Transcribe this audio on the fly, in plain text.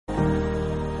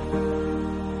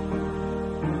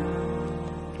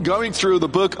going through the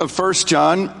book of 1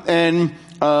 John, and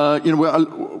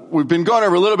we've been going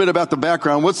over a little bit about the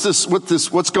background.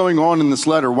 What's going on in this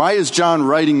letter? Why is John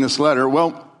writing this letter?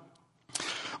 Well,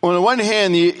 on the one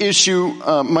hand, the issue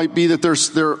might be that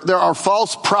there are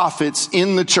false prophets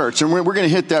in the church, and we're going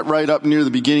to hit that right up near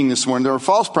the beginning this morning. There are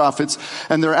false prophets,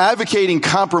 and they're advocating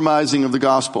compromising of the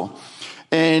gospel.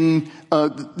 And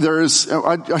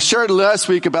I shared last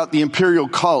week about the imperial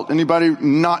cult. Anybody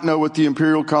not know what the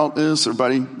imperial cult is?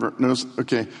 Everybody knows?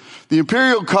 Okay. The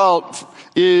imperial cult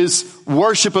is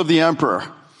worship of the emperor.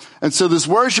 And so this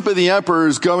worship of the emperor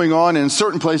is going on in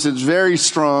certain places. It's very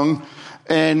strong.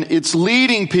 And it's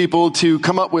leading people to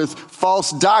come up with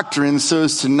false doctrines so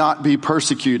as to not be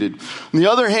persecuted. On the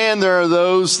other hand, there are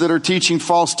those that are teaching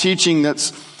false teaching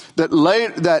that's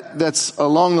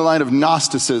along the line of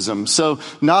Gnosticism. So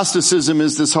Gnosticism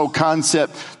is this whole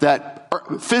concept that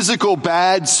physical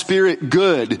bad, spirit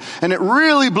good. And it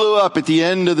really blew up at the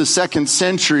end of the 2nd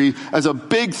century as a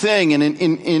big thing and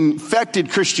infected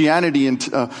Christianity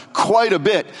quite a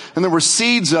bit. And there were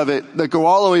seeds of it that go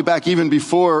all the way back even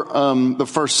before the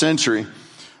 1st century.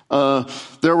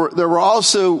 There were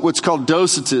also what's called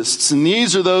Docetists, and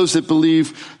these are those that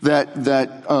believe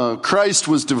that Christ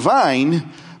was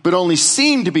divine, but only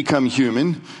seemed to become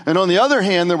human. And on the other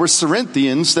hand, there were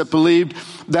Cerinthians that believed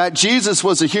that Jesus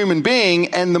was a human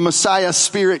being and the Messiah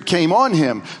spirit came on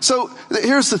him. So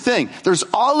here's the thing. There's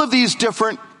all of these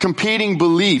different competing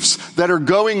beliefs that are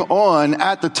going on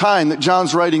at the time that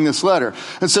John's writing this letter.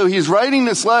 And so he's writing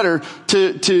this letter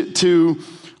to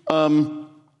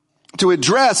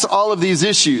address all of these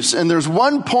issues. And there's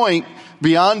one point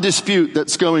beyond dispute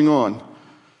that's going on.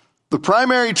 The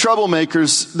primary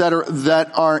troublemakers that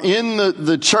are in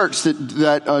the church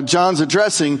that John's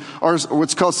addressing are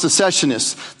what's called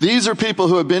secessionists. These are people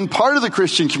who have been part of the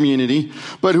Christian community,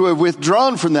 but who have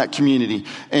withdrawn from that community.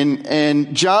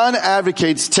 And John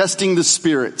advocates testing the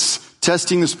spirits.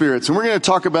 And we're going to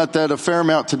talk about that a fair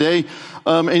amount today.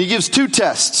 And he gives 2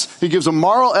 tests. He gives a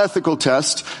moral ethical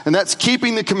test, and that's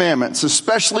keeping the commandments,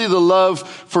 especially the love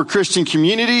for Christian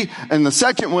community. And the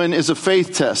second one is a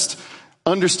faith test,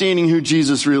 understanding who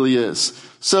Jesus really is.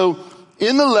 So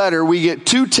in the letter, we get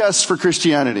 2 tests for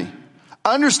Christianity.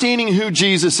 Understanding who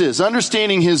Jesus is,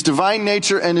 understanding his divine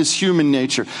nature and his human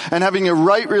nature, and having a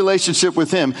right relationship with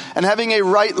him, and having a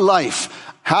right life.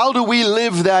 How do we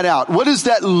live that out? What does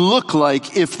that look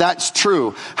like if that's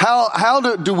true? How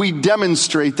do we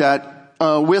demonstrate that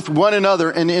with one another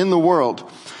and in the world?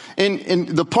 And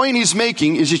the point he's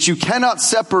making is that you cannot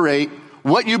separate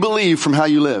what you believe from how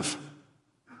you live.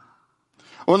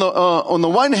 On the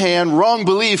one hand, wrong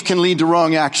belief can lead to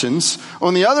wrong actions.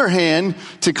 On the other hand,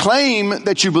 to claim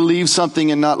that you believe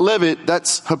something and not live it,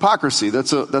 that's hypocrisy.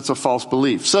 That's a false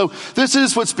belief. So this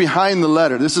is what's behind the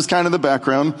letter. This is kind of the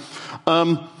background.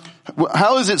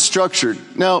 How is it structured?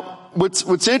 Now,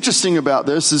 what's interesting about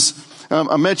this is,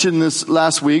 I mentioned this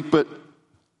last week, but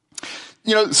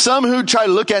some who try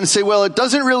to look at it and say, well, it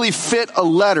doesn't really fit a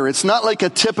letter. It's not like a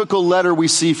typical letter we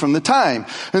see from the time.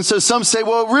 And so some say,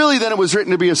 well, really then it was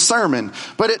written to be a sermon.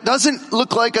 But it doesn't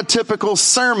look like a typical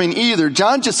sermon either.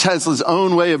 John just has his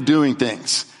own way of doing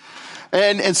things.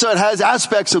 And so it has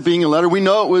aspects of being a letter. We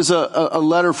know it was a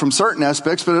letter from certain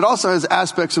aspects, but it also has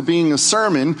aspects of being a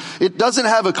sermon. It doesn't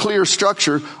have a clear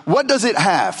structure. What does it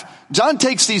have? John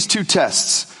takes these 2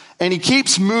 tests, and he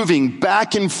keeps moving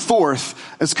back and forth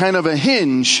as kind of a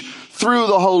hinge through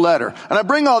the whole letter. And I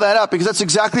bring all that up because that's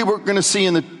exactly what we're going to see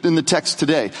in the text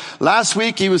today. Last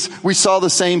week we saw the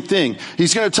same thing.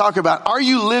 He's going to talk about, are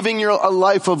you living a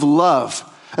life of love?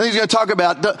 And he's going to talk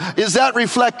about, is that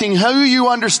reflecting who you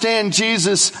understand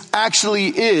Jesus actually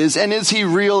is, and is he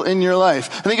real in your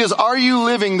life? And he goes, are you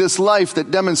living this life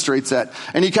that demonstrates that?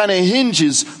 And he kind of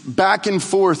hinges back and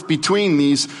forth between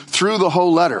these through the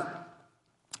whole letter.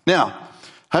 Now,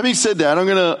 having said that,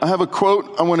 I have a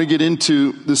quote I want to get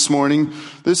into this morning.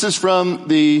 This is from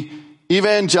the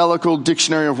Evangelical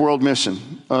Dictionary of World Mission.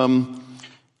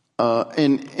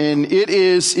 And it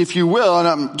is, if you will,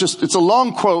 and it's a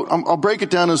long quote. I'll break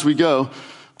it down as we go.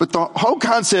 But the whole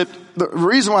concept, the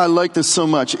reason why I like this so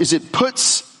much is it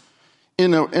puts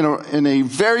in a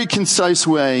very concise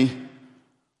way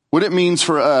what it means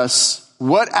for us,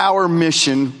 what our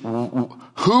mission,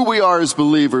 who we are as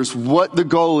believers, what the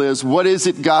goal is, what is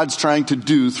it God's trying to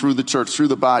do through the church, through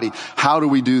the body. How do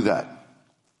we do that?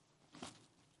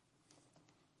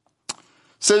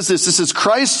 It says this is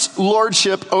Christ's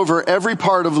lordship over every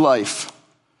part of life,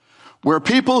 where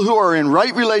people who are in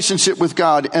right relationship with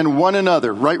God and one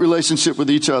another, right relationship with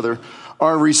each other,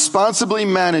 are responsibly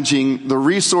managing the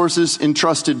resources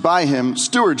entrusted by him,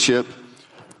 stewardship,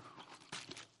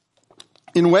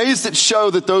 in ways that show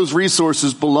that those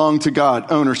resources belong to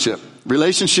God. Ownership.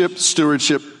 Relationship,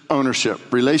 stewardship,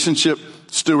 ownership. Relationship,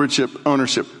 stewardship,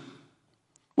 ownership.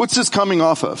 What's this coming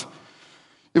off of?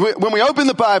 When we open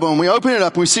the Bible and we open it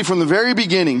up and we see from the very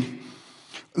beginning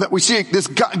that we see this,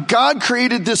 God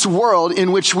created this world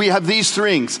in which we have these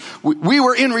things. We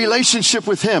were in relationship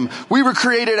with Him. We were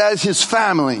created as His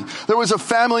family. There was a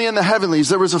family in the heavenlies.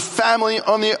 There was a family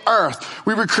on the earth.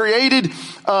 We were created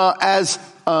as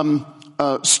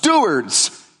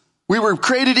stewards. We were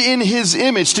created in His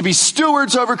image to be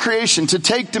stewards over creation, to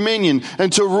take dominion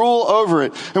and to rule over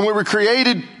it. And we were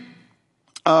created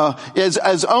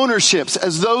as ownerships,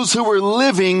 as those who were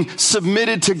living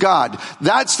submitted to God.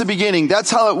 That's the beginning.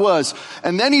 That's how it was.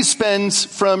 And then he spends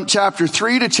from chapter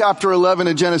 3 to chapter 11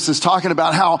 of Genesis talking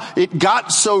about how it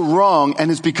got so wrong and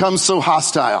has become so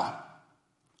hostile.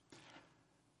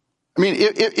 I mean,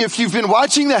 if you've been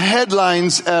watching the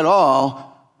headlines at all,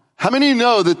 how many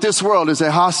know that this world is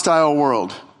a hostile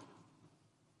world?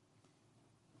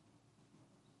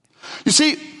 You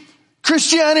see,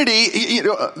 Christianity,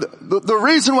 the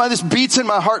reason why this beats in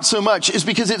my heart so much is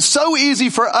because it's so easy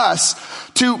for us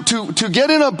to get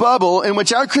in a bubble in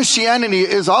which our Christianity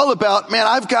is all about, man,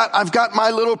 I've got my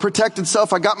little protected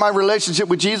self. I got my relationship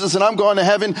with Jesus and I'm going to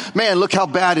heaven. Man, look how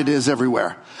bad it is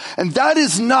everywhere. And that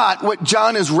is not what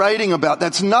John is writing about.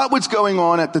 That's not what's going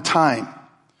on at the time.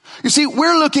 You see,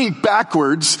 we're looking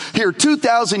backwards here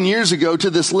 2,000 years ago to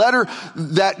this letter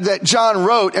that John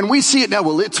wrote, and we see it now.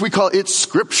 Well, we call it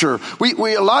scripture.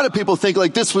 A lot of people think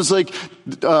like this was like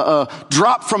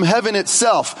dropped from heaven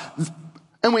itself.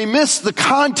 And we miss the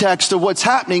context of what's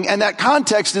happening, and that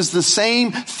context is the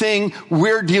same thing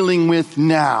we're dealing with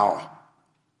now.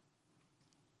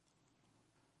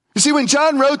 You see, when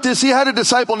John wrote this, he had a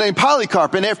disciple named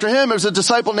Polycarp, and after him, there was a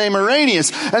disciple named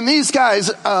Irenaeus. And these guys,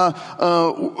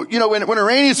 when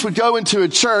Irenaeus would go into a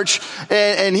church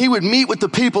and he would meet with the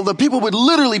people would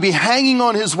literally be hanging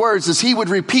on his words as he would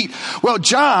repeat, well,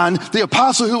 John, the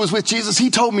apostle who was with Jesus,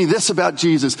 he told me this about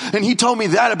Jesus, and he told me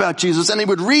that about Jesus. And they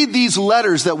would read these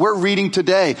letters that we're reading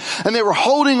today, and they were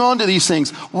holding on to these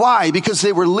things. Why? Because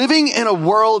they were living in a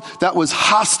world that was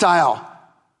hostile.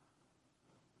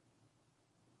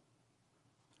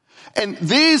 And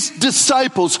these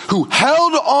disciples who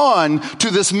held on to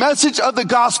this message of the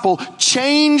gospel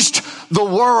changed the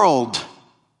world.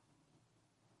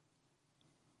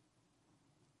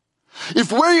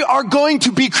 If we are going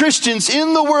to be Christians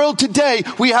in the world today,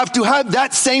 we have to have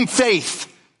that same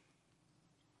faith.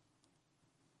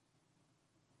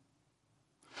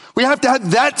 We have to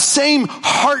have that same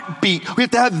heartbeat. We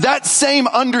have to have that same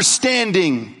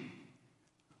understanding.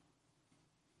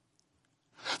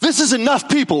 This is enough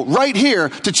people right here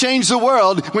to change the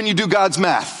world when you do God's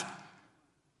math.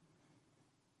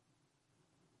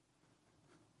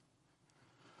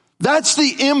 That's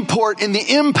the import and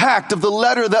the impact of the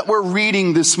letter that we're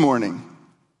reading this morning.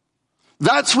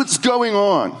 That's what's going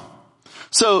on.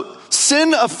 So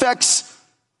sin affects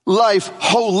life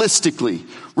holistically.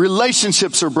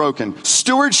 Relationships are broken.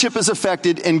 Stewardship is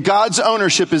affected, and God's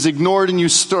ownership is ignored and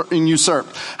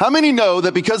usurped. How many know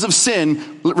that because of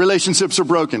sin, relationships are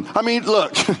broken? I mean,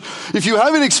 look, if you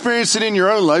haven't experienced it in your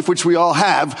own life, which we all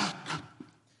have,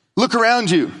 look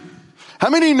around you. How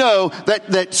many know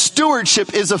that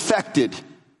stewardship is affected?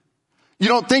 You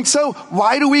don't think so?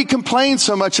 Why do we complain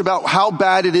so much about how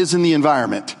bad it is in the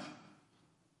environment?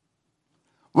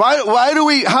 How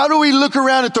do we look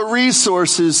around at the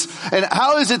resources, and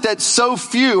how is it that so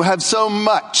few have so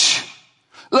much?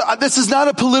 Look, this is not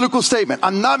a political statement.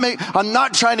 I'm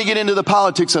not trying to get into the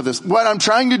politics of this. What I'm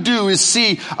trying to do is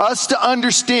see us to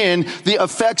understand the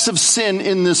effects of sin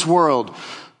in this world.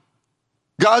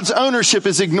 God's ownership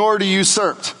is ignored or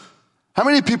usurped. How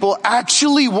many people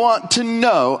actually want to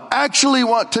know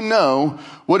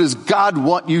what does God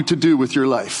want you to do with your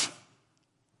life?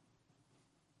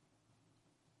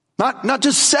 Not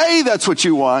just say that's what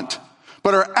you want,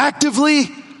 but are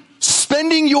actively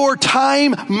spending your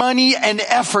time, money, and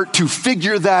effort to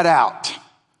figure that out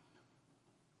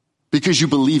because you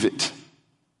believe it.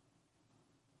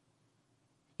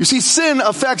 You see, sin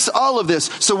affects all of this.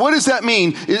 So what does that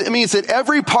mean? It means that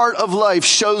every part of life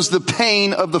shows the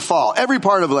pain of the fall. Every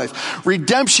part of life.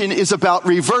 Redemption is about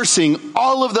reversing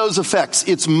all of those effects.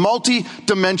 It's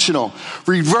multi-dimensional.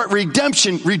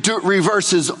 Redemption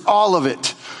reverses all of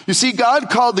it. You see,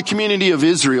 God called the community of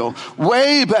Israel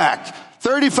way back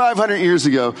 3,500 years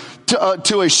ago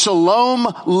to a shalom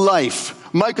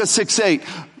life. Micah 6:8.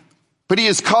 But he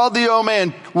has called thee, O man,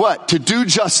 what? To do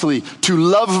justly, to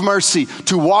love mercy,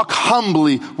 to walk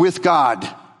humbly with God.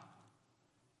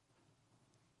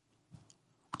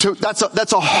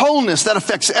 That's a wholeness that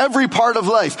affects every part of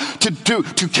life.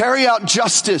 To carry out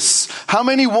justice. How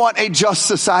many want a just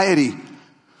society?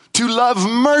 To love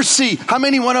mercy. How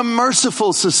many want a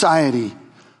merciful society?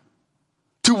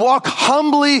 To walk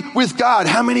humbly with God.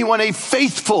 How many want a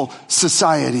faithful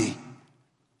society?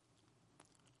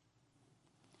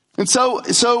 And so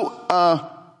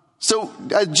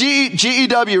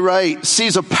G.E.W. Wright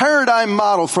sees a paradigm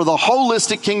model for the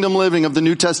holistic kingdom living of the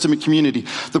New Testament community.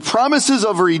 The promises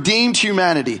of a redeemed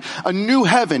humanity, a new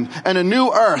heaven and a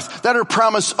new earth that are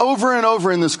promised over and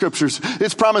over in the scriptures.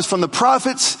 It's promised from the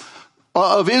prophets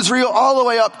of Israel all the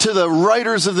way up to the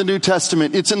writers of the New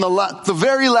Testament. It's in the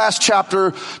very last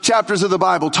chapters of the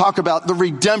Bible talk about the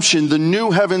redemption, the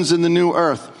new heavens and the new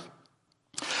earth.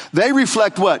 They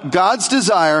reflect what? God's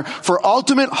desire for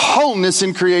ultimate wholeness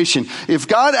in creation. If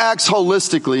God acts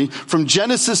holistically from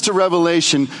Genesis to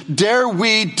Revelation, dare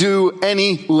we do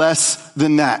any less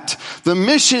than that? The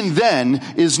mission then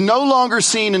is no longer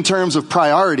seen in terms of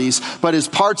priorities, but as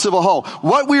parts of a whole.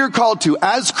 What we are called to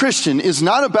as Christian is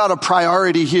not about a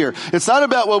priority here. It's not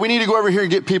about, well, we need to go over here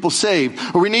and get people saved,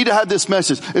 or we need to have this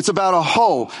message. It's about a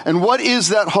whole. And what is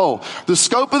that whole? The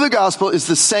scope of the gospel is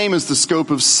the same as the scope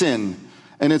of sin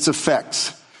and its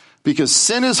effects. Because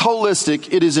sin is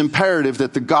holistic, it is imperative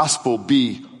that the gospel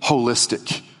be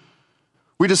holistic.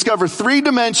 We discover 3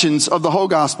 dimensions of the whole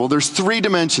gospel. There's 3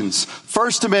 dimensions.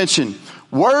 First dimension,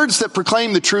 words that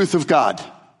proclaim the truth of God.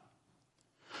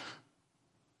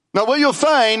 Now what you'll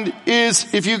find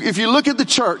is if you look at the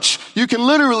church, you can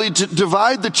literally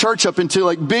divide the church up into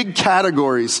like big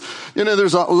categories. You know,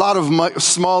 there's a lot of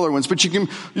smaller ones, but you can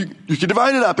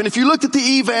divide it up. And if you looked at the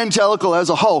evangelical as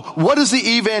a whole, what does the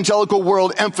evangelical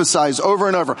world emphasize over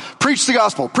and over? Preach the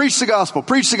gospel, preach the gospel,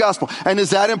 preach the gospel. And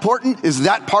is that important? Is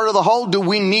that part of the whole? Do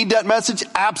we need that message?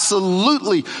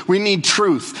 Absolutely. We need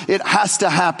truth. It has to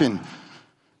happen.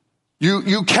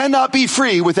 You cannot be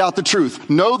free without the truth.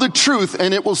 Know the truth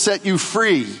and it will set you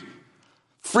free.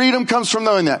 Freedom comes from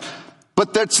knowing that.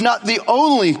 But that's not the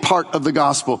only part of the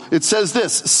gospel. It says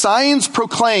this, signs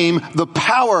proclaim the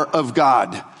power of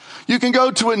God. You can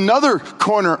go to another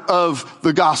corner of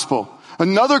the gospel,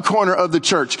 another corner of the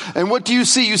church. And what do you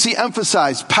see? You see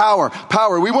emphasized power.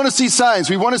 We want to see signs.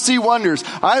 We want to see wonders.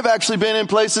 I've actually been in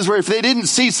places where if they didn't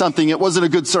see something, it wasn't a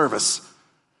good service.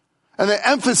 And they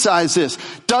emphasize this.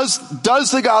 Does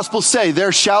the gospel say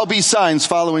there shall be signs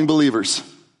following believers?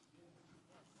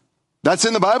 That's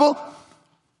in the Bible?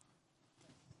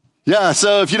 Yeah,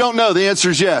 so if you don't know, the answer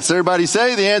is yes. Everybody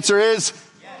say the answer is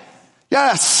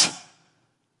yes.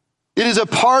 It is a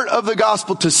part of the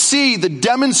gospel to see the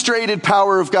demonstrated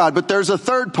power of God. But there's a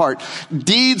third part.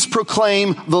 Deeds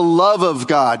proclaim the love of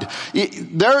God.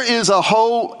 There is a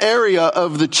whole area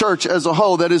of the church as a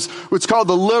whole that is what's called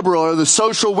the liberal or the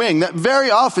social wing, that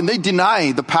very often they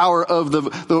deny the power of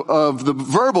the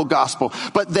verbal gospel.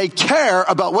 But they care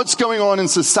about what's going on in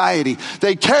society.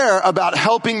 They care about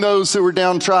helping those who are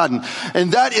downtrodden.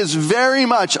 And that is very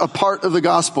much a part of the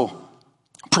gospel.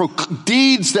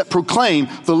 Deeds that proclaim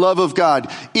the love of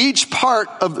God. Each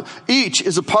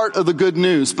is a part of the good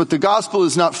news, but the gospel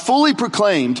is not fully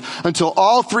proclaimed until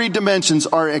all 3 dimensions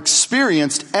are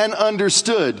experienced and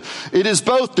understood. It is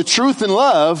both the truth and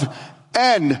love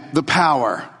and the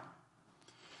power.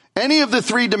 Any of the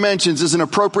 3 dimensions is an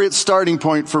appropriate starting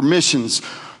point for missions.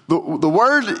 The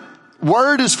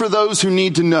word is for those who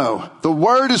need to know. The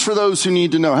word is for those who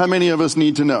need to know. How many of us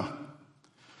need to know?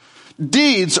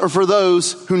 Deeds are for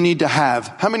those who need to have.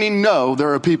 How many know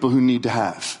there are people who need to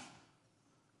have?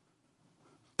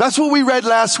 That's what we read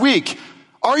last week.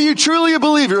 Are you truly a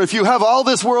believer if you have all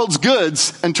this world's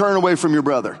goods and turn away from your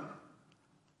brother?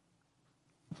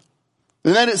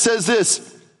 And then it says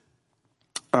this,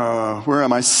 where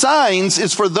am I? Signs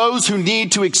is for those who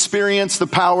need to experience the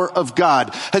power of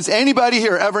God. Has anybody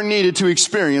here ever needed to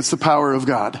experience the power of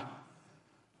God?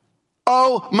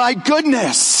 Oh my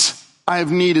goodness. I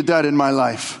have needed that in my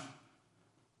life.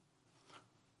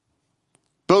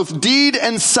 Both deed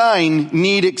and sign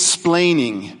need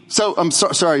explaining. So, I'm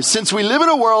sorry. Since we live in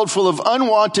a world full of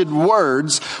unwanted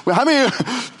words,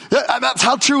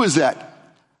 how true is that?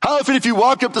 How often if you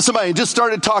walk up to somebody and just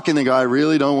started talking, they go, I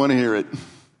really don't want to hear it.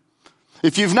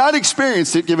 If you've not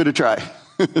experienced it, give it a try.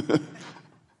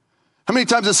 How many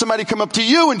times has somebody come up to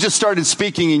you and just started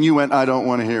speaking and you went, I don't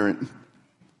want to hear it?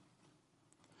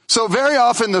 So very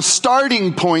often the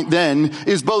starting point then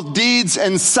is both deeds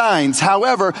and signs.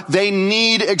 However, they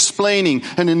need explaining.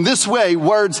 And in this way,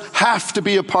 words have to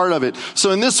be a part of it.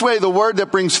 So in this way, the word that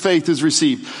brings faith is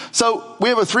received. So we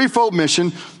have a 3-fold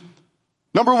mission.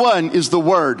 Number one is the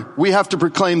word. We have to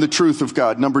proclaim the truth of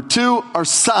God. Number two are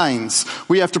signs.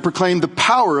 We have to proclaim the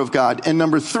power of God. And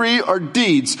number three are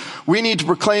deeds. We need to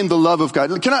proclaim the love of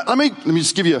God. Let me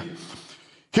just give you,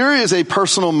 here is a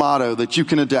personal motto that you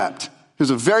can adapt.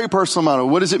 Here's a very personal motto.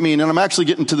 What does it mean? And I'm actually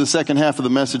getting to the second half of the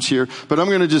message here, but I'm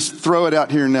going to just throw it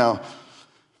out here now.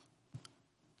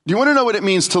 Do you want to know what it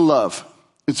means to love?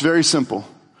 It's very simple.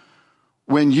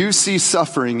 When you see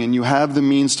suffering and you have the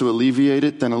means to alleviate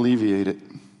it, then alleviate it.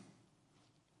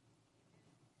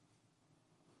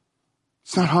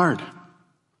 It's not hard.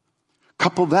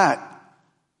 Couple that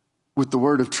with the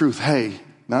word of truth. Hey,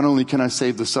 not only can I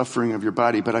save the suffering of your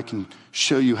body, but I can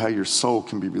show you how your soul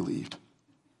can be relieved.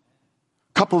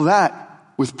 Couple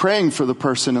that with praying for the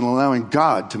person and allowing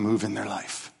God to move in their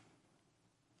life.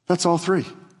 That's all three.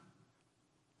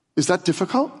 Is that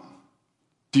difficult?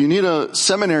 Do you need a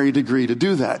seminary degree to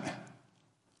do that?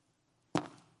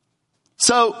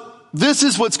 So this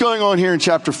is what's going on here in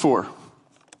chapter 4.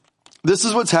 This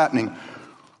is what's happening.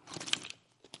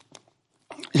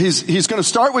 He's going to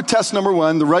start with test number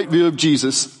 1, the right view of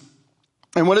Jesus.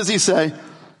 And what does he say?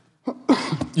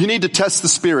 You need to test the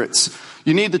spirits.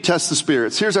 You need to test the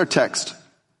spirits. Here's our text.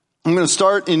 I'm going to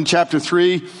start in chapter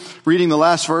 3, reading the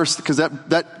last verse, because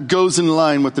that goes in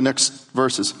line with the next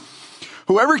verses.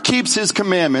 Whoever keeps his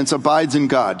commandments abides in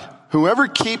God. Whoever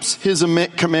keeps his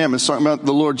commandments, talking about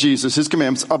the Lord Jesus, his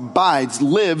commandments, abides,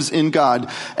 lives in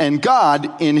God, and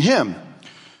God in him.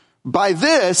 By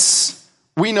this,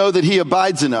 we know that he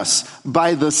abides in us,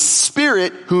 by the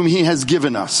Spirit whom he has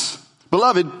given us.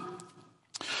 Beloved,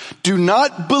 do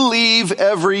not believe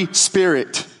every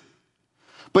spirit,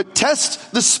 but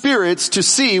test the spirits to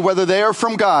see whether they are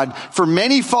from God, for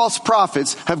many false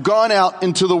prophets have gone out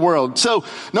into the world. So,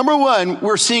 number one,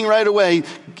 we're seeing right away,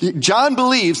 John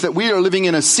believes that we are living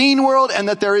in a seen world and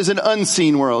that there is an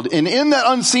unseen world. And in that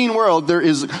unseen world, there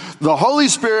is the Holy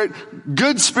Spirit,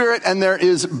 good spirit, and there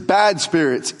is bad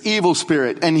spirits, evil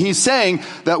spirit. And he's saying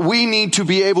that we need to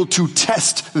be able to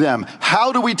test them.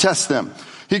 How do we test them?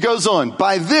 He goes on,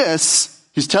 by this,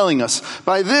 he's telling us,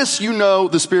 by this you know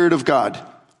the Spirit of God.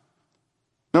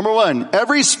 Number one,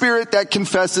 every spirit that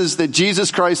confesses that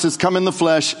Jesus Christ has come in the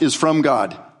flesh is from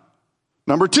God.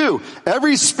 Number two,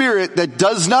 every spirit that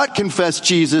does not confess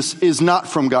Jesus is not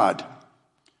from God.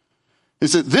 He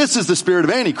said, this is the spirit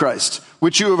of Antichrist,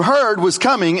 which you have heard was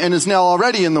coming and is now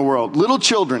already in the world. Little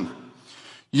children,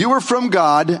 you are from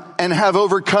God and have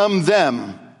overcome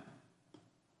them.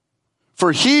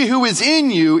 For he who is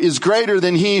in you is greater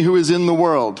than he who is in the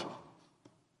world.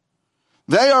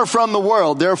 They are from the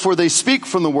world, therefore they speak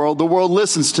from the world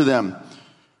listens to them.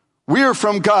 We are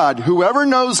from God. Whoever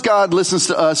knows God listens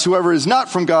to us. Whoever is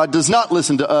not from God does not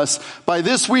listen to us. By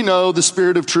this we know the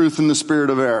spirit of truth and the spirit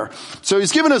of error. So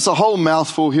he's given us a whole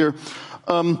mouthful here.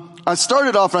 I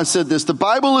started off and I said this. The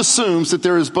Bible assumes that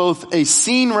there is both a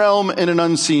seen realm and an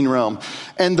unseen realm.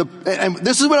 And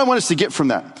this is what I want us to get from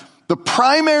that. The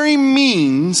primary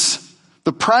means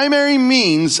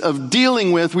of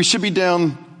dealing with, we should be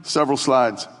down several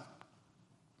slides.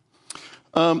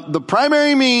 The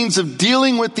primary means of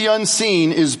dealing with the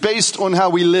unseen is based on how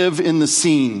we live in the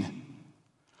seen.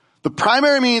 The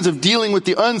primary means of dealing with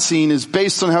the unseen is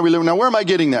based on how we live. Now, where am I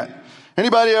getting that?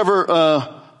 Anybody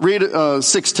ever read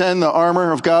 6:10, the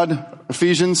armor of God,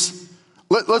 Ephesians?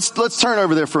 Let's turn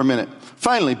over there for a minute.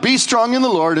 Finally, be strong in the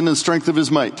Lord and in the strength of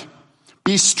his might.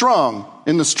 Be strong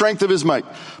in the strength of his might.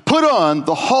 Put on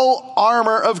the whole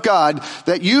armor of God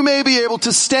that you may be able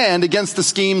to stand against the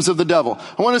schemes of the devil.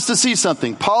 I want us to see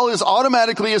something. Paul is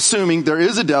automatically assuming there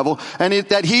is a devil and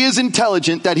that he is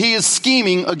intelligent, that he is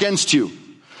scheming against you,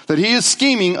 that he is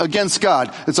scheming against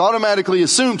God. It's automatically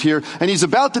assumed here, and he's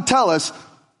about to tell us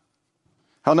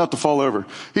how not to fall over.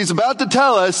 He's about to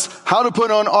tell us how to put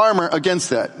on armor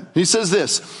against that. He says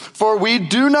this, for we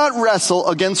do not wrestle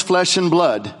against flesh and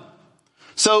blood.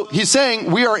 So he's saying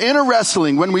we are in a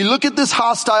wrestling. When we look at this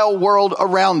hostile world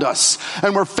around us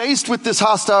and we're faced with this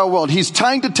hostile world, he's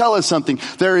trying to tell us something.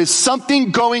 There is something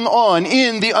going on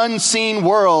in the unseen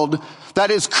world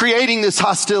that is creating this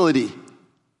hostility.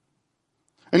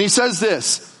 And he says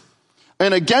this,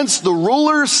 and against the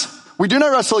rulers, we do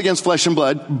not wrestle against flesh and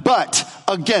blood, but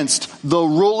against the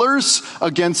rulers,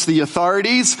 against the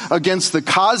authorities, against the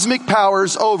cosmic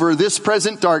powers over this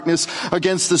present darkness,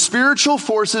 against the spiritual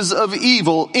forces of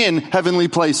evil in heavenly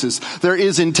places. There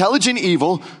is intelligent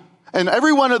evil, and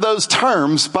every one of those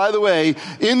terms, by the way,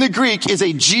 in the Greek is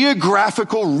a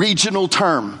geographical regional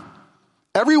term.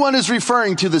 Everyone is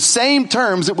referring to the same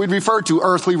terms that we'd refer to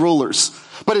earthly rulers,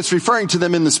 but it's referring to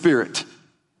them in the spirit.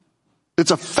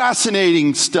 It's a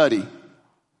fascinating study.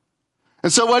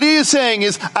 And so what he is saying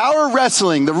is our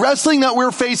wrestling, the wrestling that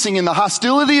we're facing in the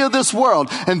hostility of this world,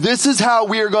 and this is how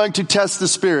we are going to test the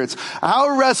spirits.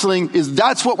 Our wrestling is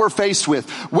that's what we're faced with.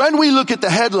 When we look at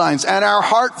the headlines and our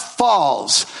heart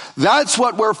falls, that's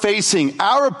what we're facing.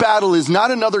 Our battle is not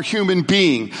another human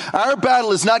being. Our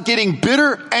battle is not getting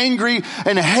bitter, angry,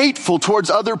 and hateful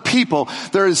towards other people.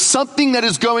 There is something that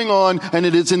is going on, and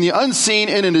it is in the unseen,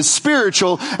 and it is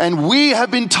spiritual, and we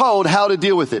have been told how to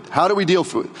deal with it. How do we deal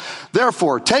with it?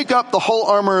 Therefore, take up the whole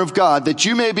armor of God that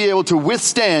you may be able to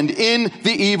withstand in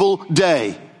the evil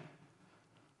day.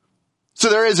 So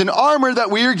there is an armor that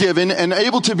we are given and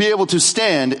able to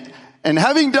stand, and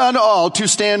having done all, to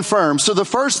stand firm. So the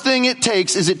first thing it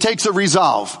takes a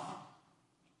resolve.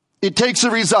 It takes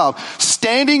a resolve.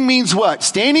 Standing means what?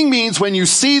 Standing means when you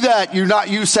see that,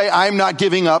 you say, I'm not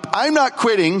giving up. I'm not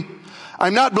quitting.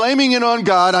 I'm not blaming it on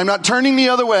God. I'm not turning the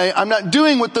other way. I'm not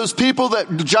doing what those people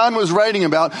that John was writing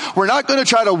about. We're not going to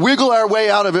try to wiggle our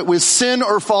way out of it with sin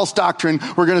or false doctrine.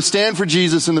 We're going to stand for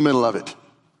Jesus in the middle of it.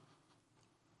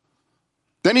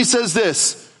 Then he says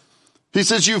this. He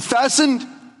says, you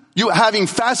having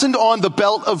fastened on the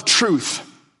belt of truth.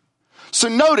 So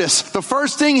notice, the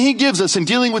first thing he gives us in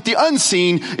dealing with the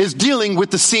unseen is dealing with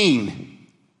the seen.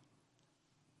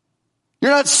 You're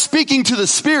not speaking to the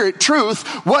Spirit truth.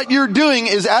 What you're doing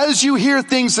is as you hear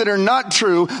things that are not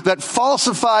true, that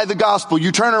falsify the gospel,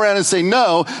 you turn around and say,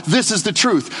 no, this is the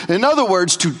truth. In other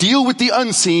words, to deal with the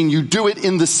unseen, you do it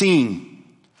in the seen.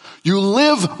 You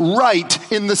live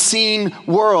right in the seen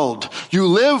world. You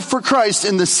live for Christ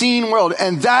in the seen world.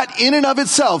 And that in and of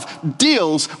itself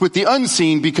deals with the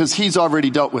unseen because he's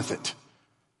already dealt with it.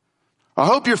 I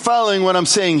hope you're following what I'm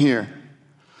saying here.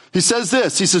 He says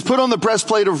this, he says, put on the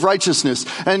breastplate of righteousness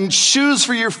and shoes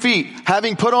for your feet,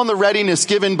 having put on the readiness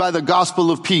given by the gospel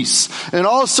of peace. In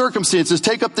all circumstances,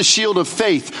 take up the shield of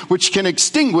faith, which can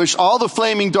extinguish all the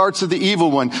flaming darts of the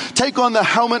evil one. Take on the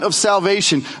helmet of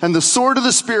salvation and the sword of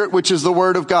the Spirit, which is the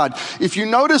word of God. If you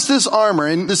notice this armor,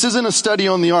 and this isn't a study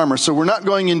on the armor, so we're not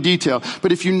going in detail,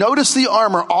 but if you notice the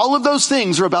armor, all of those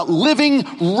things are about living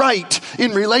right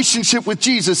in relationship with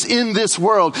Jesus in this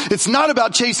world. It's not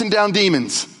about chasing down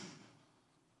demons.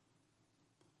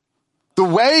 The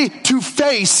way to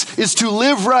face is to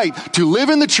live right, to live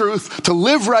in the truth, to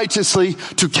live righteously,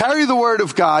 to carry the word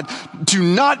of God, to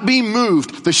not be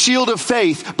moved, the shield of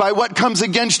faith, by what comes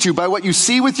against you, by what you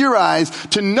see with your eyes,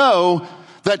 to know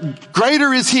that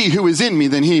greater is he who is in me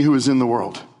than he who is in the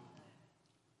world.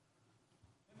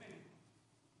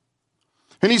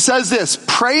 And he says this,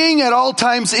 praying at all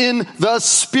times in the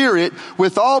Spirit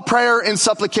with all prayer and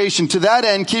supplication. To that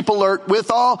end, keep alert with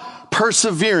all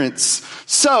perseverance.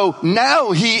 So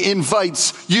now he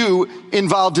invites you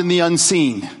involved in the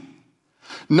unseen.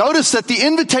 Notice that the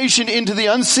invitation into the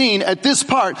unseen at this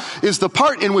part is the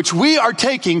part in which we are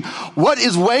taking what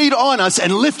is weighed on us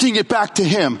and lifting it back to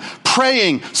him.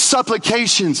 Praying,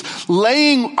 supplications,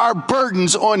 laying our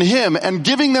burdens on him and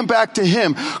giving them back to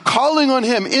him. Calling on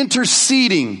him,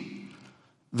 interceding.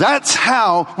 That's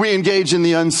how we engage in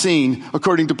the unseen,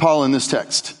 according to Paul in this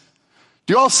text.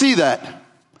 Do you all see that?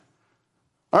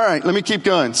 All right, let me keep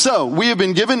going. So we have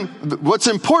been given, what's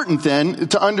important then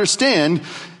to understand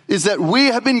is that we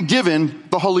have been given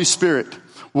the Holy Spirit.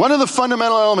 One of the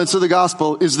fundamental elements of the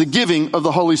gospel is the giving of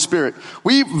the Holy Spirit.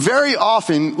 We very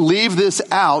often leave this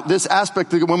out, this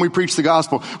aspect when we preach the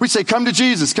gospel. We say, come to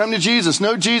Jesus,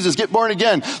 know Jesus, get born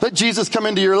again, let Jesus come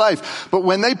into your life. But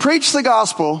when they preach the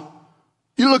gospel,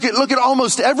 you look at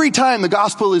almost every time the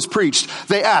gospel is preached,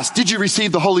 they ask, did you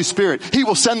receive the Holy Spirit? He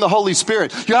will send the Holy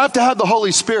Spirit. You have to have the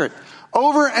Holy Spirit.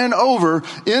 Over and over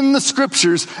in the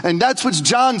scriptures, and that's what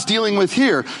John's dealing with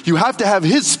here. You have to have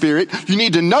his Spirit, you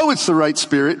need to know it's the right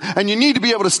Spirit, and you need to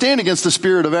be able to stand against the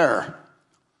spirit of error.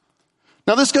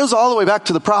 Now this goes all the way back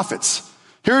to the prophets.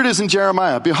 Here it is in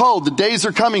Jeremiah. Behold, the days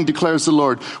are coming, declares the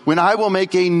Lord, when I will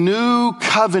make a new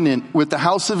covenant with the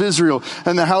house of Israel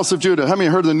and the house of Judah. How many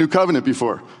have heard of the new covenant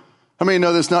before? How many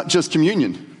know that's not just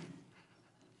communion?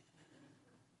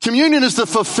 Communion is the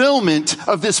fulfillment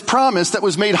of this promise that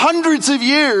was made hundreds of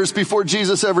years before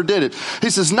Jesus ever did it. He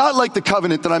says, not like the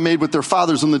covenant that I made with their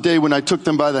fathers on the day when I took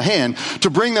them by the hand to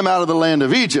bring them out of the land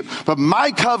of Egypt, but my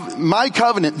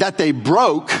covenant that they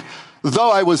broke,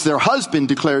 though I was their husband,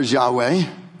 declares Yahweh.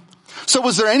 So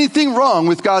was there anything wrong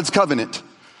with God's covenant?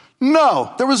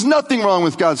 No, there was nothing wrong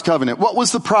with God's covenant. What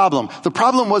was the problem? The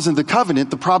problem wasn't the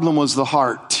covenant, the problem was the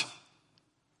heart.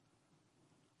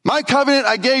 My covenant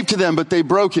I gave to them, but they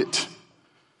broke it.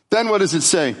 Then what does it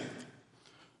say?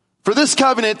 For this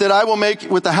covenant that I will make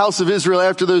with the house of Israel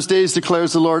after those days,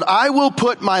 declares the Lord, I will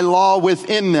put my law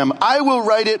within them. I will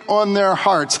write it on their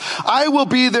hearts. I will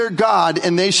be their God,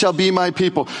 and they shall be my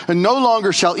people. And no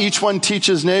longer shall each one teach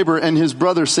his neighbor and his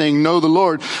brother, saying, know the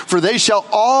Lord. For they shall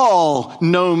all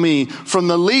know me, from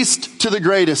the least to the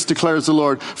greatest, declares the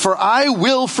Lord. For I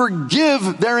will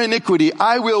forgive their iniquity.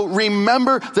 I will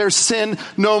remember their sin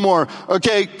no more.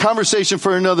 Okay, conversation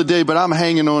for another day, but I'm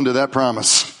hanging on to that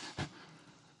promise.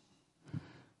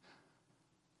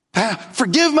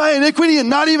 Forgive my iniquity and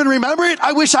not even remember it?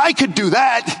 I wish I could do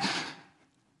that.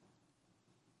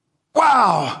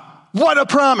 Wow, what a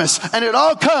promise. And it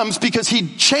all comes because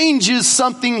he changes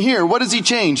something here. What does he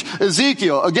change?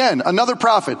 Ezekiel, again, another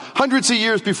prophet, hundreds of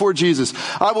years before Jesus.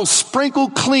 I will sprinkle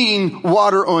clean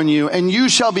water on you, and you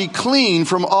shall be clean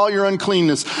from all your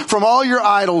uncleanness. From all your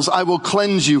idols I will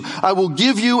cleanse you. I will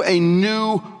give you a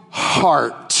new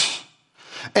heart,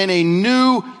 and a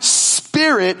new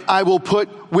spirit I will put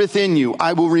within you.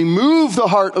 I will remove the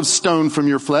heart of stone from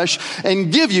your flesh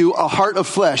and give you a heart of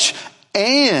flesh.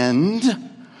 And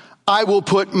I will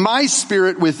put my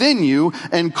spirit within you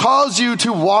and cause you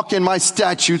to walk in my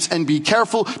statutes and be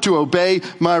careful to obey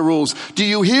my rules. Do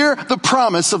you hear the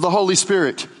promise of the Holy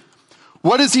Spirit?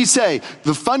 What does he say?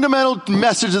 The fundamental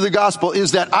message of the gospel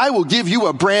is that I will give you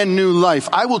a brand new life.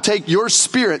 I will take your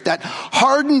spirit, that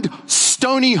hardened,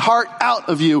 stony heart out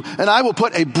of you, and I will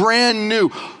put a brand new,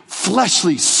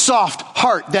 fleshly, soft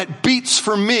heart that beats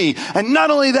for me. And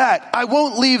not only that, I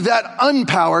won't leave that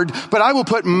unpowered, but I will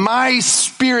put my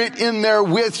spirit in there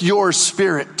with your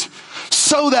spirit,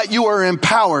 so that you are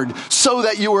empowered, so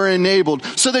that you are enabled,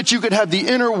 so that you could have the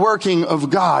inner working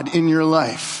of God in your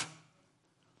life.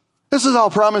 This is all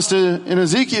promised in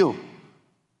Ezekiel.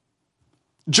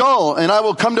 Joel, and I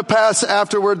will come to pass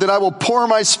afterward that I will pour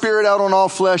my spirit out on all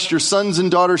flesh. Your sons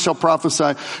and daughters shall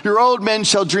prophesy. Your old men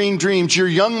shall dream dreams. Your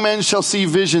young men shall see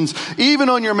visions. Even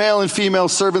on your male and female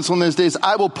servants on those days,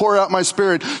 I will pour out my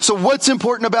spirit. So what's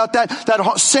important about that?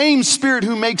 That same spirit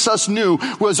who makes us new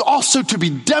was also to be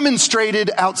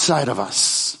demonstrated outside of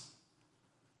us.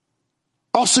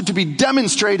 Also to be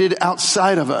demonstrated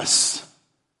outside of us.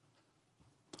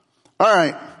 All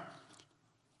right.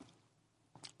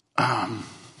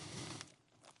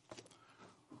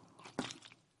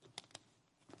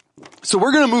 So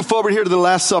we're going to move forward here to the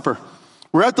Last Supper.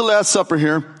 We're at the Last Supper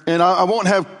here, and I won't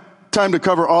have time to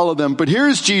cover all of them, but here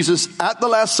is Jesus at the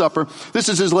Last Supper. This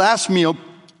is his last meal.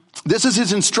 This is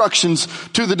his instructions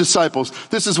to the disciples.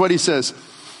 This is what he says.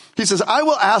 He says, I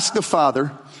will ask the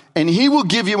Father, and he will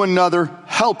give you another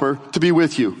helper to be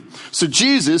with you. So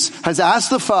Jesus has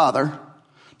asked the Father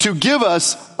to give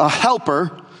us a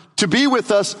helper to be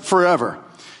with us forever.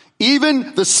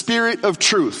 Even the Spirit of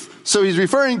truth. So he's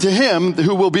referring to him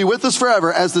who will be with us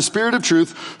forever as the Spirit of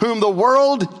truth, whom the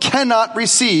world cannot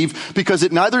receive because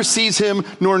it neither sees him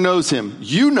nor knows him.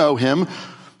 You know him,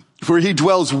 for he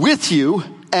dwells with you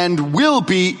and will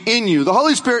be in you. The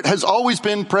Holy Spirit has always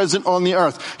been present on the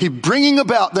earth. He's bringing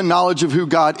about the knowledge of who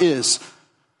God is.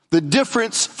 The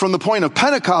difference from the point of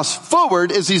Pentecost forward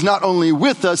is he's not only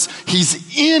with us,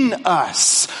 he's in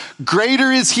us. Greater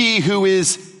is he who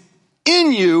is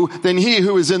in you than he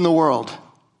who is in the world.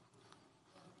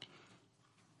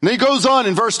 And then he goes on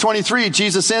in verse 23,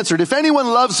 Jesus answered, if anyone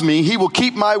loves me, he will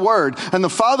keep my word, and the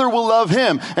Father will love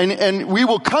him, and we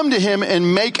will come to him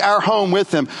and make our home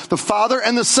with him. The Father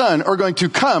and the Son are going to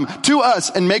come to us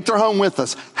and make their home with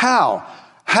us. How?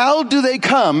 How do they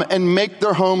come and make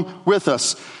their home with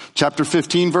us? Chapter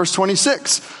 15, verse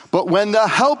 26. But when the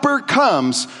Helper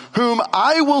comes, whom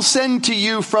I will send to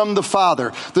you from the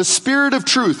Father, the Spirit of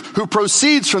truth who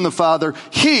proceeds from the Father,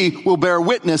 he will bear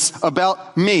witness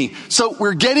about me. So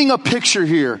we're getting a picture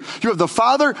here. You have the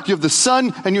Father, you have the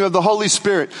Son, and you have the Holy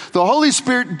Spirit. The Holy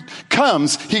Spirit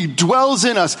comes, he dwells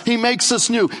in us, he makes us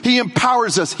new, he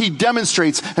empowers us, he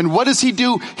demonstrates. And what does he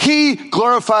do? He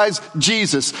glorifies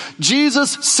Jesus.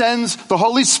 Jesus sends the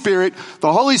Holy Spirit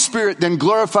then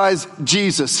glorifies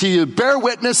Jesus. He bear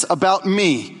witness about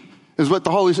me, is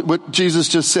what Jesus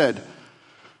just said.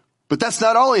 But that's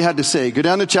not all he had to say. Go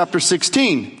down to chapter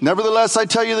 16. Nevertheless, I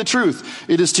tell you the truth.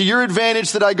 It is to your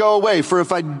advantage that I go away. For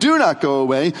if I do not go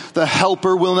away, the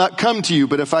Helper will not come to you.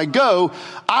 But if I go,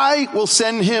 I will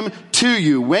send him to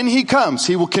you. When he comes,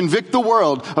 he will convict the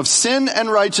world of sin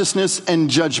and righteousness and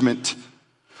judgment.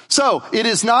 So, it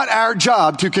is not our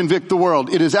job to convict the world.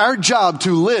 It is our job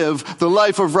to live the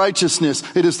life of righteousness.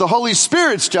 It is the Holy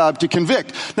Spirit's job to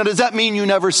convict. Now, does that mean you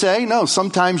never say? No,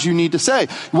 sometimes you need to say.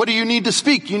 What do you need to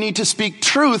speak? You need to speak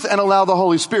truth and allow the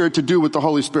Holy Spirit to do what the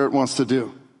Holy Spirit wants to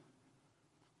do.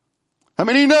 How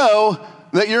many know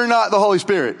that you're not the Holy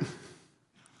Spirit?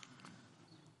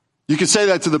 You can say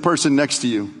that to the person next to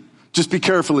you. Just be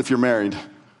careful if you're married.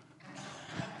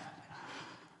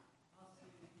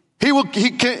 He will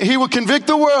convict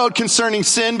the world concerning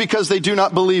sin because they do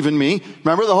not believe in me.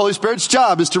 Remember, the Holy Spirit's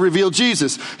job is to reveal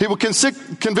Jesus. He will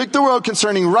convict the world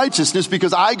concerning righteousness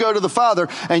because I go to the Father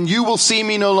and you will see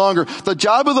me no longer. The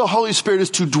job of the Holy Spirit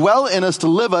is to dwell in us, to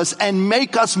live us, and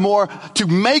make us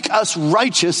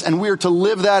righteous, and we are to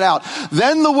live that out.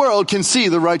 Then the world can see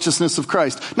the righteousness of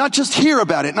Christ. Not just hear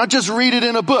about it, not just read it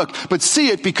in a book, but see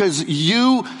it because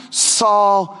you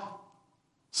saw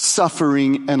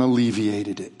suffering and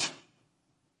alleviated it.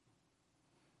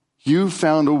 You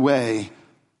found a way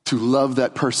to love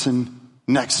that person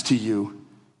next to you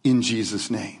in Jesus'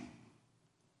 name.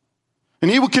 And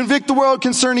he will convict the world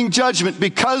concerning judgment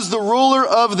because the ruler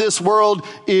of this world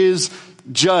is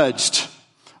judged.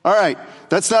 All right.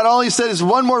 That's not all he said. Is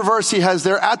one more verse he has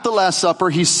there at the Last Supper.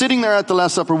 He's sitting there at the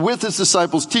Last Supper with his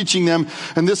disciples, teaching them.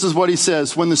 And this is what he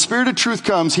says. When the Spirit of truth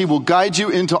comes, he will guide you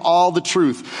into all the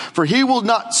truth. For he will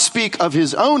not speak of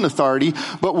his own authority,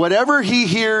 but whatever he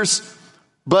hears,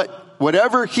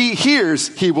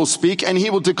 he will speak, and he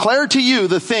will declare to you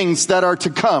the things that are to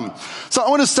come. So I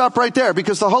want to stop right there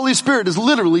because the Holy Spirit is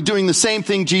literally doing the same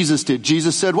thing Jesus did.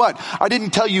 Jesus said what? I didn't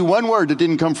tell you one word that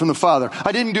didn't come from the Father.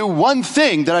 I didn't do one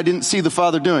thing that I didn't see the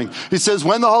Father doing. He says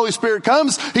when the Holy Spirit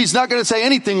comes, he's not going to say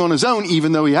anything on his own,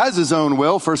 even though he has his own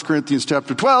will. 1 Corinthians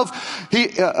chapter 12.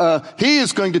 He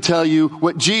is going to tell you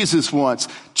what Jesus wants.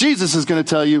 Jesus is going to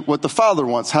tell you what the Father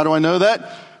wants. How do I know that?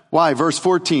 Why? Verse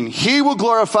 14. He will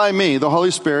glorify me, the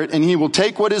Holy Spirit, and he will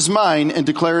take what is mine and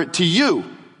declare it to you.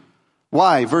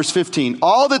 Why? Verse 15.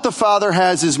 All that the Father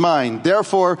has is mine.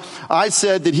 Therefore, I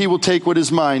said that he will take what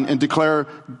is mine and declare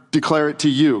it to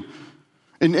you.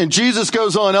 And Jesus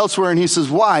goes on elsewhere and he says,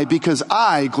 why? Because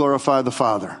I glorify the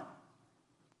Father.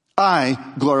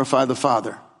 I glorify the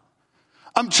Father.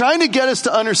 I'm trying to get us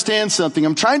to understand something.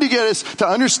 I'm trying to get us to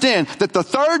understand that the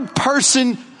third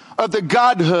person of the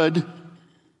Godhead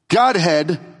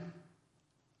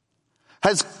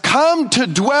has come to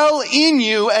dwell in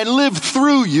you and live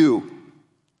through you.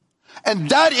 And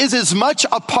that is as much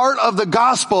a part of the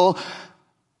gospel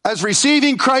as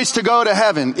receiving Christ to go to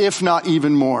heaven, if not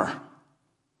even more.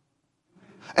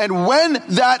 And when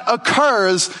that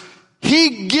occurs,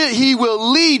 he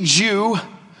will lead you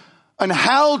on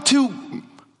how to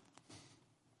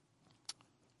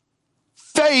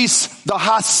face the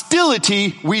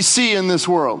hostility we see in this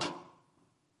world.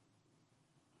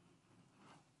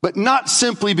 But not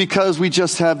simply because we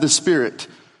just have the Spirit.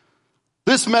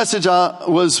 This message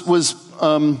was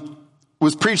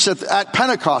preached at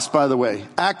Pentecost, by the way.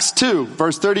 Acts 2,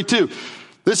 verse 32.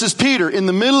 This is Peter in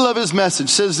the middle of his message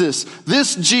says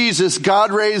this Jesus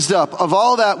God raised up, of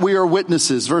all that we are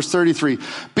witnesses. Verse 33.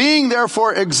 Being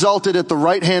therefore exalted at the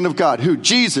right hand of God. Who?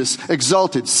 Jesus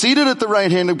exalted, seated at the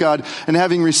right hand of God, and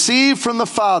having received from the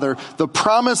Father the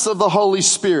promise of the Holy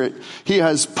Spirit, he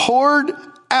has poured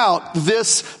out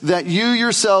this that you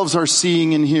yourselves are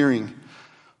seeing and hearing.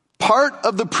 Part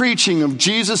of the preaching of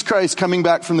Jesus Christ coming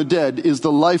back from the dead is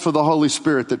the life of the Holy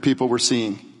Spirit that people were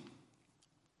seeing.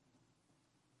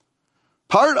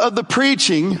 Part of the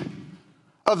preaching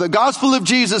of the gospel of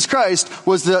Jesus Christ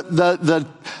was the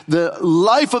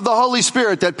life of the Holy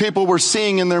Spirit that people were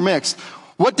seeing in their midst.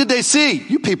 What did they see?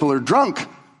 You people are drunk.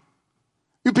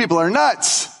 You people are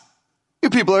nuts. You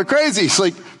people are crazy. It's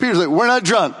like, Peter's like, we're not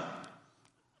drunk.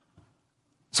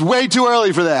 It's way too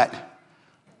early for that.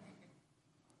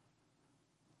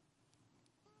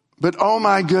 But oh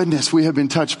my goodness, we have been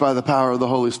touched by the power of the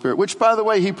Holy Spirit, which, by the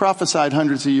way, he prophesied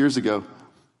hundreds of years ago.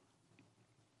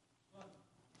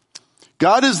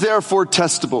 God is therefore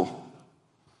testable.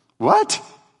 What?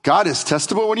 God is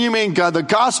testable? What do you mean, God? The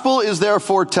gospel is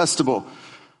therefore testable.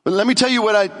 But let me tell you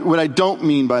what I don't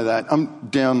mean by that. I'm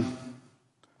down.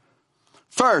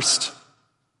 First,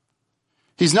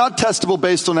 he's not testable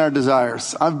based on our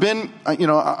desires. I've been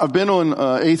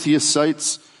on atheist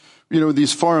sites,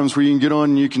 these forums where you can get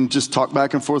on and you can just talk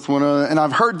back and forth one another. And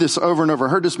I've heard this over and over.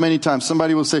 I've heard this many times.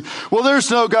 Somebody will say, well,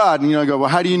 there's no God. And I go, well,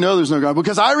 how do you know there's no God?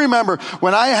 Because I remember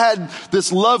when I had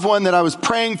this loved one that I was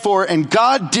praying for and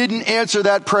God didn't answer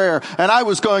that prayer. And I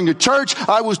was going to church.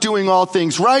 I was doing all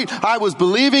things right. I was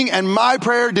believing and my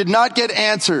prayer did not get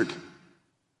answered.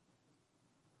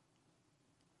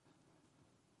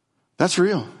 That's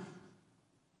real.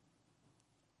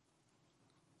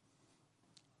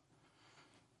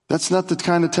 That's not the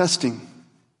kind of testing.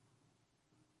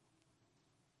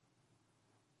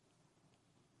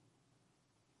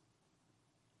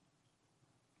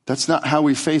 That's not how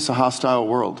we face a hostile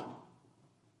world.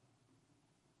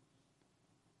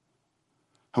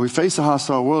 How we face a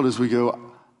hostile world is we go,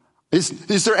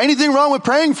 Is there anything wrong with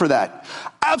praying for that?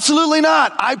 Absolutely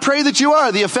not. I pray that you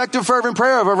are. The effective fervent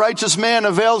prayer of a righteous man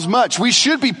avails much. We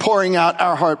should be pouring out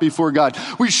our heart before God.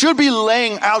 We should be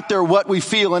laying out there what we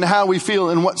feel and how we feel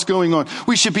and what's going on.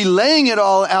 We should be laying it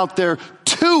all out there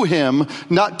to him,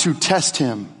 not to test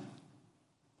him.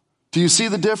 Do you see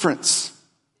the difference?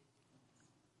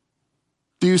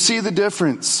 Do you see the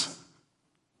difference?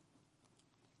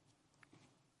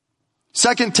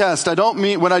 Second test,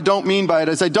 what I don't mean by it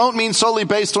is I don't mean solely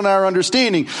based on our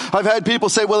understanding. I've had people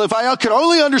say, well, if I could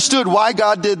only understood why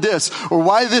God did this or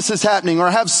why this is happening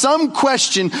or have some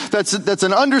question that's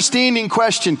an understanding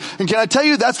question. And can I tell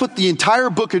you that's what the entire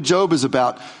book of Job is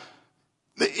about.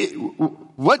 This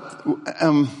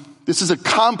is a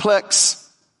complex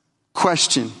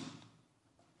question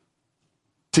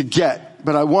to get,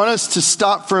 but I want us to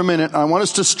stop for a minute. I want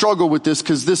us to struggle with this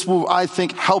because this will, I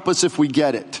think, help us if we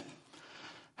get it.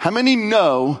 How many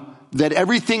know that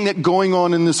everything that's going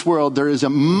on in this world, there is a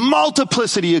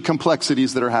multiplicity of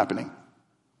complexities that are happening?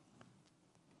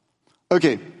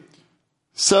 Okay,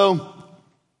 so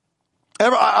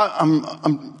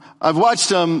I've watched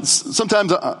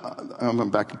sometimes I'm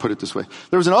back and put it this way.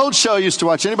 There was an old show I used to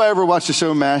watch. Anybody ever watch the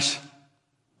show MASH?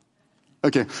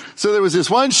 Okay, so there was this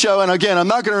one show, and again, I'm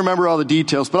not going to remember all the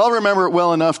details, but I'll remember it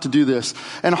well enough to do this.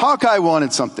 And Hawkeye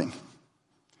wanted something.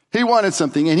 He wanted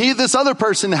something, and this other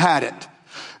person had it.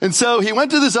 And so he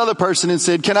went to this other person and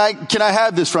said, can I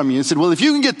have this from you? He said, well, if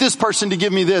you can get this person to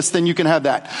give me this, then you can have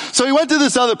that. So he went to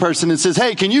this other person and says,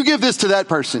 hey, can you give this to that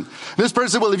person? This person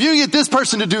said, well, if you get this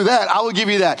person to do that, I will give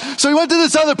you that. So he went to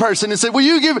this other person and said, will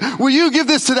you give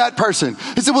this to that person?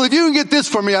 He said, well, if you can get this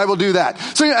for me, I will do that.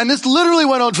 So, and this literally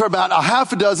went on for about a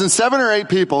half a dozen, 7 or 8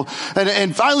 people.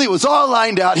 And finally it was all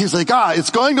lined out. He's like, it's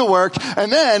going to work.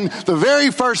 And then the very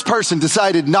first person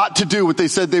decided not to do what they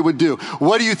said they would do.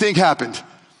 What do you think happened?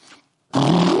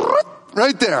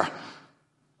 Right there.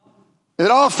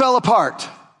 It all fell apart.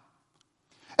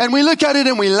 And we look at it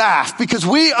and we laugh because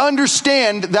we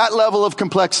understand that level of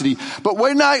complexity. But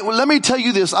let me tell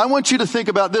you this. I want you to think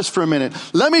about this for a minute.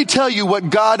 Let me tell you what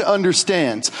God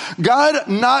understands. God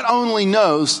not only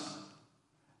knows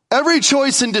every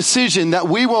choice and decision that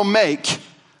we will make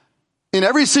in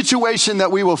every situation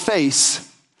that we will face,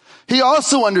 he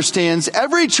also understands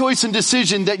every choice and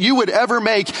decision that you would ever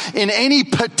make in any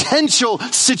potential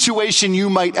situation you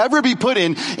might ever be put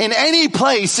in any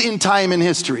place in time and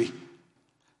history.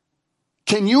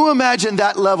 Can you imagine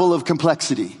that level of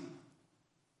complexity?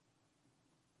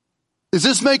 Is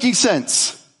this making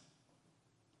sense?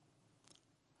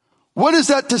 What is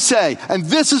that to say? And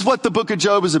this is what the book of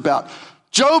Job is about.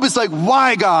 Job is like,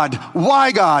 why God?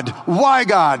 Why God? Why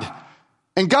God?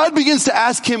 And God begins to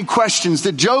ask him questions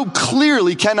that Job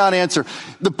clearly cannot answer.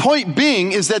 The point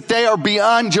being is that they are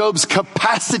beyond Job's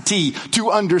capacity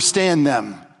to understand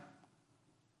them.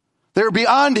 They're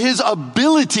beyond his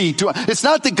ability to. It's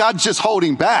not that God's just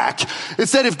holding back.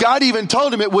 It's that if God even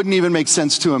told him, it wouldn't even make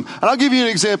sense to him. And I'll give you an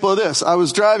example of this. I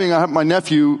was driving, I have my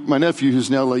nephew who's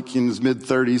now like in his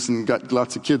mid-30s and got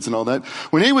lots of kids and all that.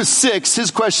 When he was 6, his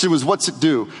question was, what's it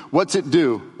do? What's it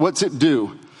do? What's it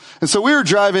do? And so we were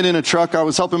driving in a truck. I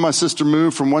was helping my sister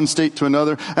move from one state to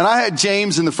another. And I had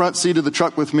James in the front seat of the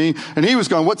truck with me. And he was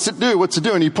going, what's it do? What's it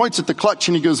do? And he points at the clutch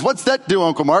and he goes, what's that do,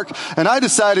 Uncle Mark? And I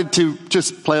decided to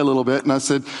just play a little bit. And I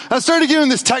started giving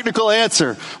this technical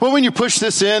answer. Well, when you push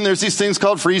this in, there's these things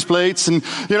called freeze plates. And,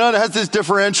 it has these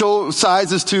differential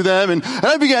sizes to them. And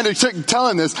I began to tell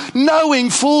him this, knowing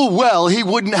full well he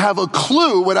wouldn't have a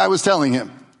clue what I was telling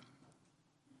him.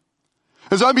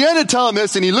 And so I began to tell him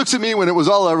this, and he looks at me when it was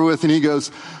all over with, and he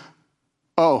goes,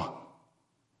 oh,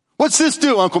 what's this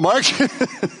do, Uncle Mark?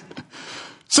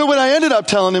 So what I ended up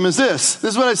telling him is this.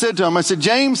 This is what I said to him. I said,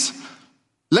 James,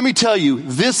 let me tell you,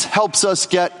 this helps us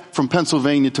get from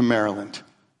Pennsylvania to Maryland.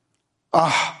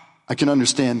 I can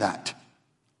understand that.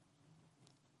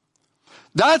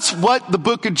 That's what the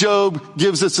book of Job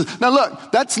gives us. Now look,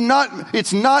 it's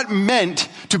not meant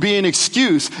to be an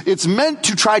excuse. It's meant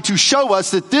to try to show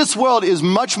us that this world is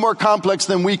much more complex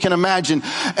than we can imagine.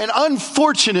 And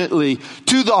unfortunately,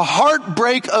 to the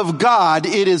heartbreak of God,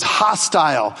 it is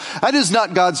hostile. That is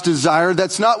not God's desire.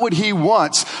 That's not what he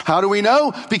wants. How do we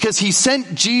know? Because he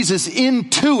sent Jesus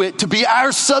into it to be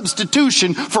our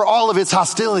substitution for all of its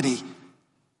hostility.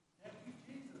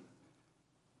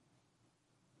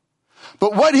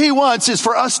 But what he wants is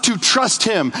for us to trust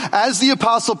him, as the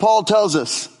Apostle Paul tells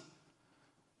us.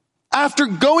 After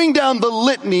going down the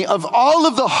litany of all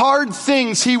of the hard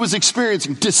things he was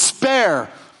experiencing,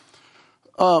 despair,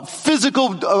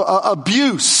 physical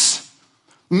abuse,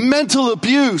 mental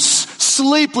abuse,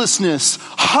 sleeplessness,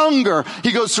 hunger.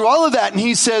 He goes through all of that and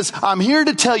he says, I'm here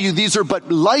to tell you these are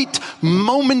but light,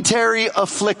 momentary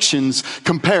afflictions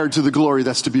compared to the glory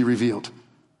that's to be revealed.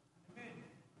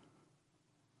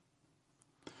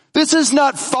 This is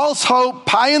not false hope,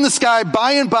 pie in the sky,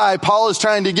 by and by, Paul is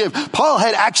trying to give. Paul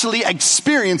had actually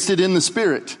experienced it in the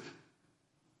Spirit.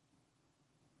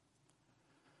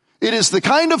 It is the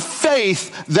kind of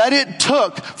faith that it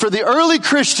took for the early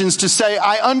Christians to say,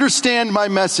 I understand my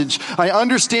message. I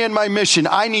understand my mission.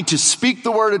 I need to speak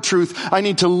the word of truth. I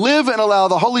need to live and allow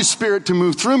the Holy Spirit to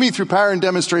move through me through power and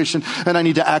demonstration. And I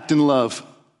need to act in love.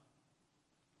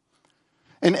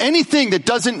 And anything that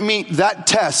doesn't meet that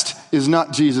test is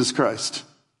not Jesus Christ.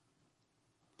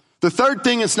 The third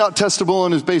thing is not testable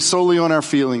and is based solely on our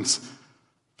feelings.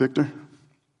 Victor?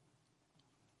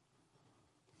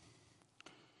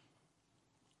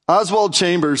 Oswald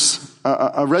Chambers,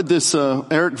 I read this,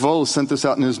 Eric Voles sent this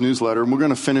out in his newsletter, and we're going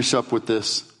to finish up with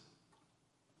this.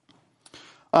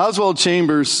 Oswald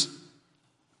Chambers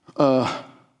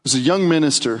was a young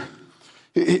minister.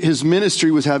 His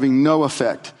ministry was having no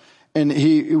effect, and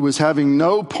he was having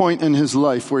no point in his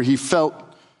life where he felt,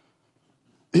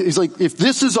 he's like, if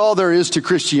this is all there is to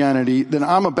Christianity, then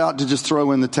I'm about to just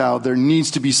throw in the towel. There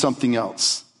needs to be something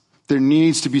else. There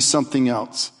needs to be something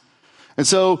else. And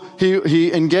so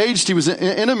he engaged, he was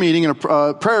in a meeting, in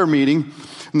a prayer meeting,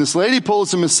 and this lady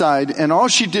pulls him aside, and all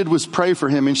she did was pray for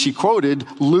him, and she quoted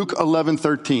Luke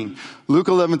 11:13. Luke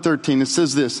 11:13, it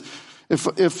says this,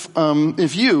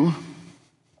 if you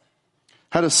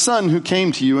had a son who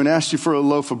came to you and asked you for a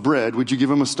loaf of bread, would you give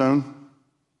him a stone?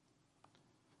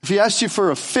 If he asked you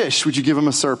for a fish, would you give him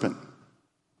a serpent?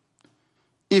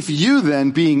 If you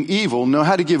then, being evil, know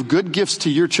how to give good gifts to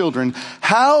your children,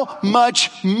 how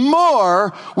much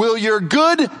more will your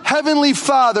good heavenly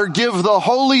Father give the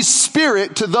Holy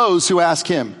Spirit to those who ask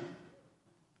him?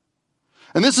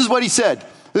 And this is what he said.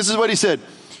 This is what he said.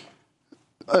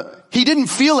 He didn't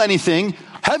feel anything.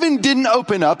 Heaven didn't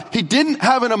open up. He didn't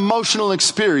have an emotional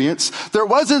experience. There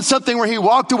wasn't something where he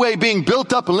walked away being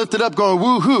built up and lifted up going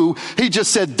woo-hoo. He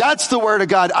just said, that's the word of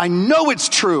God. I know it's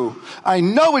true. I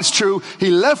know it's true.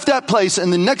 He left that place,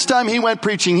 and the next time he went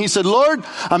preaching, he said, Lord,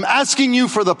 I'm asking you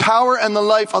for the power and the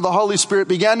life of the Holy Spirit.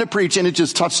 Began to preach, and it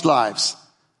just touched lives.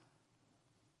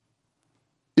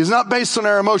 It's not based on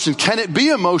our emotions. Can it be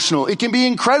emotional? It can be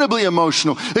incredibly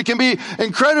emotional. It can be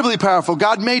incredibly powerful.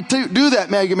 God may do that,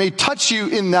 Meg. It may touch you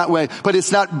in that way, but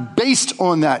it's not based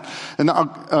on that. And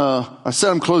I said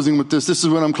I'm closing with this. This is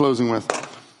what I'm closing with.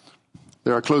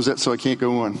 There, I closed that so I can't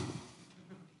go on.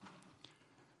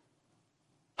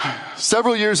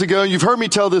 Several years ago, you've heard me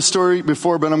tell this story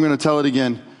before, but I'm going to tell it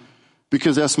again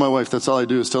because that's my wife. That's all I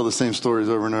do is tell the same stories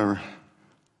over and over.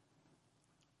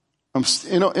 I'm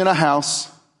in a house,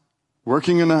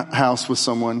 working in a house with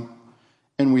someone,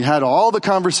 and we had all the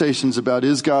conversations about,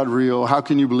 is God real? How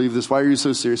can you believe this? Why are you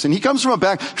so serious? And he comes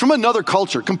from another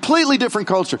culture, completely different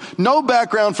culture. No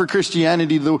background for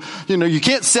Christianity. Though, you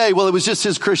can't say, well, it was just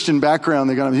his Christian background.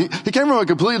 He came from a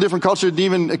completely different culture, didn't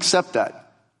even accept that.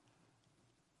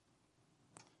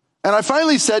 And I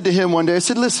finally said to him one day, I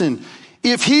said, listen,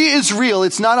 if he is real,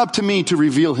 it's not up to me to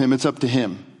reveal him. It's up to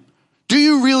him. Do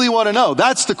you really want to know?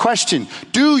 That's the question.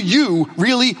 Do you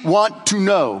really want to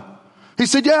know? He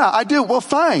said, yeah, I do. Well,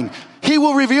 fine. He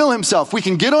will reveal himself. We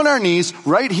can get on our knees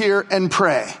right here and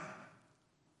pray.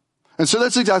 And so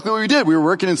that's exactly what we did. We were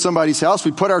working in somebody's house.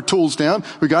 We put our tools down.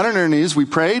 We got on our knees. We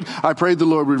prayed. I prayed the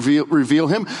Lord would reveal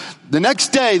him. The next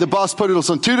day, the boss put us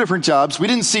on 2 different jobs. We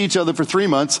didn't see each other for 3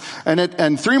 months.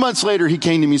 And 3 months later, he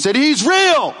came to me and said, he's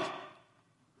real.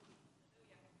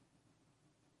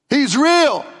 He's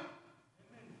real.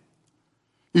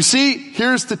 You see,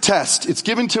 here's the test. It's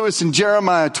given to us in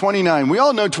Jeremiah 29. We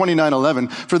all know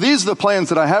 29:11. For these are the plans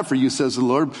that I have for you, says the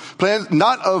Lord. Plans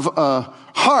not of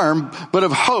harm, but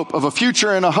of hope, of a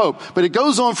future and a hope. But it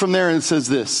goes on from there and it says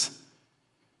this.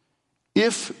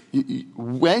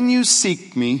 When you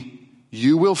seek me,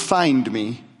 you will find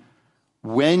me.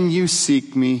 When you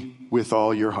seek me with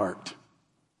all your heart.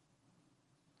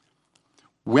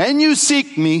 When you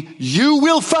seek me, you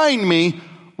will find me.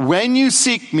 When you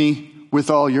seek me with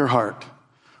all your heart.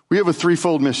 We have a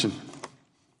threefold mission.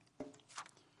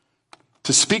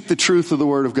 To speak the truth of the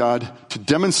Word of God, to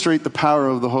demonstrate the power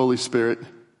of the Holy Spirit,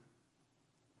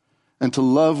 and to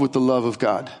love with the love of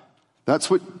God.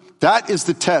 That is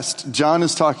the test John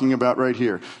is talking about right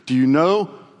here. Do you know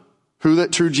who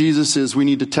that true Jesus is? We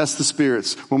need to test the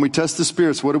spirits. When we test the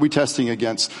spirits, what are we testing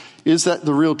against? Is that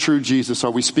the real true Jesus?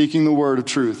 Are we speaking the word of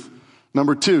truth?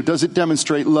 Number 2, does it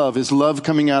demonstrate love? Is love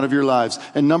coming out of your lives?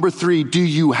 And number 3, do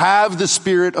you have the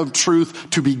spirit of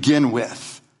truth to begin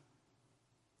with?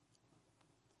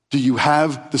 Do you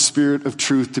have the Spirit of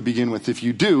truth to begin with? If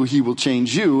you do, he will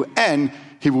change you and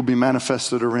he will be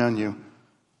manifested around you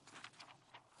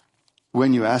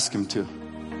when you ask him to.